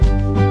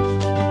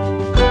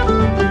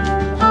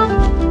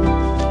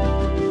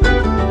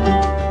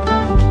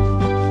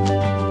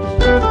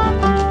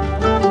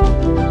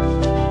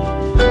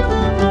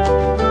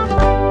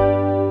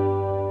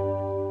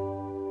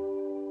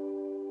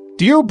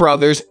Dear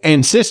brothers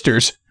and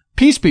sisters,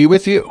 peace be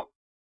with you.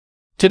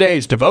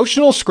 Today's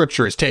devotional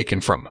scripture is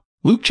taken from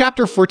Luke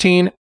chapter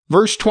 14,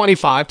 verse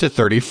 25 to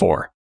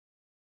 34.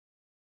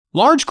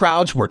 Large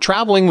crowds were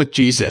traveling with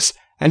Jesus,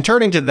 and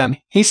turning to them,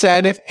 he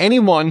said, "If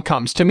anyone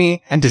comes to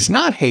me and does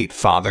not hate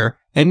father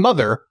and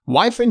mother,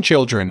 wife and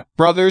children,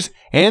 brothers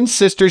and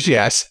sisters,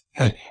 yes,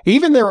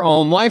 even their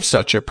own life,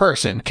 such a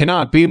person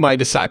cannot be my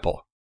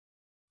disciple.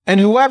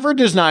 And whoever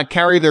does not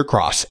carry their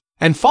cross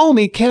and follow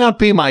me cannot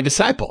be my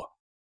disciple.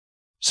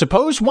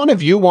 Suppose one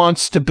of you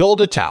wants to build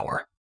a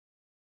tower.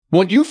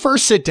 Won't you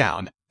first sit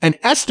down and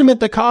estimate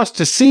the cost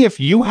to see if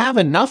you have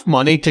enough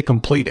money to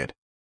complete it?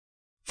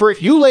 For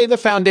if you lay the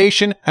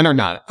foundation and are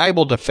not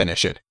able to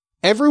finish it,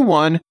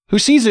 everyone who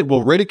sees it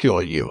will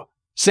ridicule you,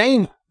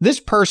 saying,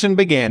 'This person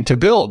began to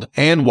build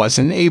and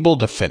wasn't able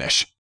to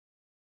finish.'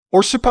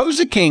 Or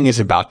suppose a king is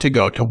about to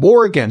go to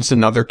war against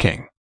another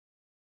king.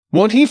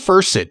 Won't he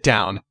first sit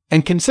down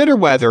and consider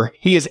whether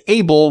he is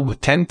able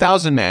with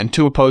 10,000 men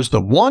to oppose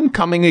the one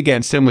coming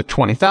against him with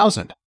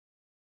 20,000?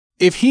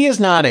 If he is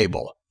not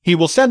able, he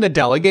will send a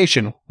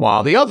delegation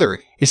while the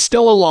other is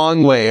still a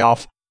long way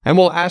off and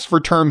will ask for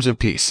terms of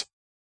peace.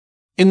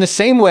 In the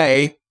same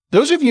way,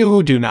 those of you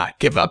who do not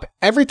give up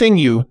everything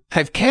you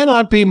have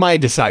cannot be my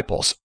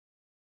disciples.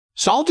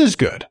 Salt is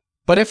good,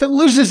 but if it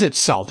loses its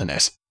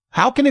saltiness,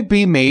 how can it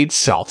be made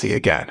salty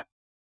again?"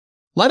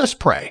 Let us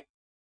pray.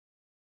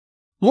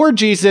 Lord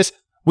Jesus,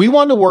 we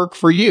want to work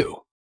for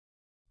you.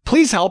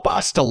 Please help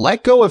us to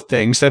let go of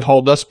things that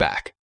hold us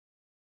back.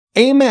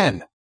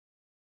 Amen.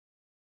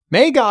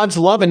 May God's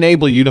love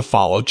enable you to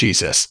follow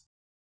Jesus.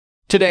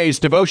 Today's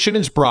devotion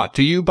is brought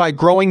to you by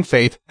Growing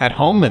Faith at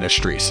Home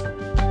Ministries.